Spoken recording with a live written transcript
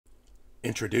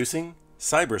Introducing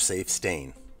SYBR Safe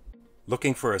Stain.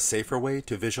 Looking for a safer way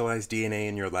to visualize DNA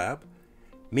in your lab?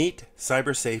 Meet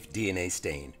SYBR Safe DNA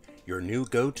Stain, your new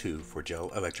go-to for gel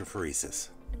electrophoresis.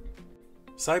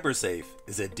 SYBR Safe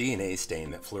is a DNA stain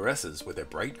that fluoresces with a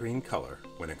bright green color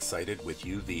when excited with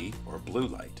UV or blue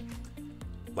light.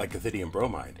 Like Ethidium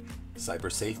Bromide,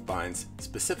 SYBR Safe binds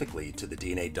specifically to the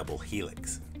DNA double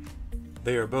helix.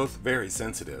 They are both very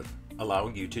sensitive,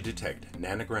 allowing you to detect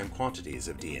nanogram quantities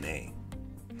of DNA.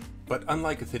 But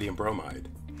unlike Ethidium Bromide,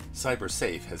 SYBR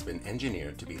Safe has been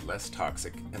engineered to be less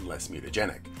toxic and less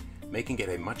mutagenic, making it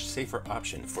a much safer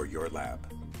option for your lab.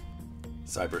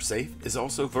 SYBR Safe is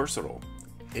also versatile.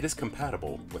 It is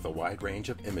compatible with a wide range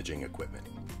of imaging equipment.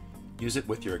 Use it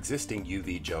with your existing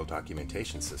UV gel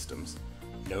documentation systems.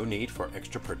 No need for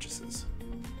extra purchases.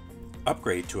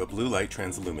 Upgrade to a blue light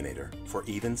transilluminator for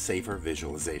even safer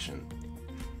visualization.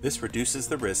 This reduces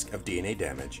the risk of DNA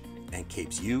damage and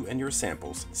keeps you and your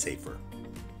samples safer.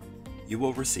 You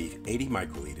will receive 80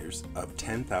 microliters of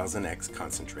 10,000x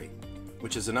concentrate,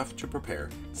 which is enough to prepare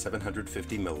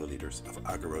 750 milliliters of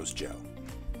agarose gel.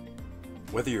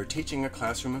 Whether you're teaching a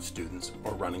classroom of students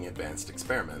or running advanced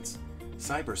experiments,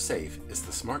 SYBR Safe is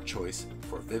the smart choice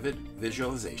for vivid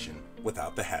visualization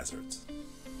without the hazards.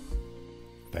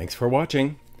 Thanks for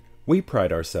watching. We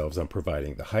pride ourselves on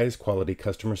providing the highest quality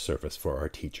customer service for our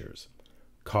teachers.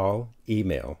 Call,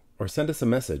 email, or send us a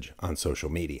message on social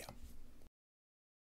media.